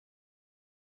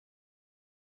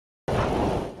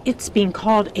It's being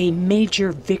called a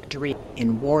major victory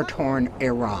in war-torn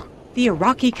Iraq. The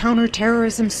Iraqi Counter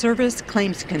Terrorism Service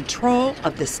claims control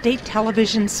of the state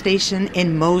television station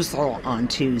in Mosul on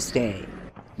Tuesday.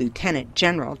 Lieutenant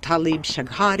General Talib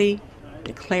Shaghati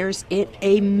declares it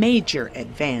a major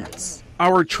advance.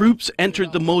 Our troops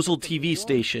entered the Mosul TV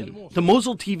station. The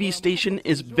Mosul TV station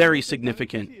is very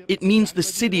significant. It means the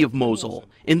city of Mosul,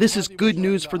 and this is good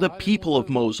news for the people of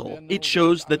Mosul. It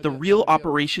shows that the real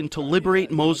operation to liberate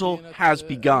Mosul has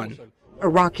begun.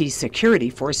 Iraqi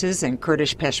security forces and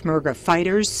Kurdish Peshmerga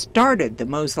fighters started the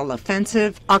Mosul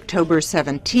offensive October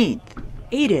 17th,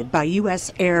 aided by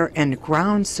U.S. air and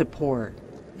ground support.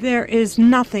 There is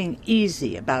nothing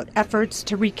easy about efforts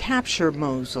to recapture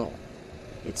Mosul.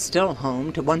 It's still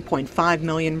home to 1.5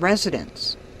 million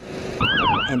residents,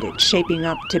 and it's shaping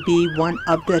up to be one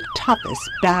of the toughest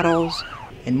battles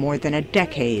in more than a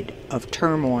decade of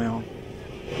turmoil.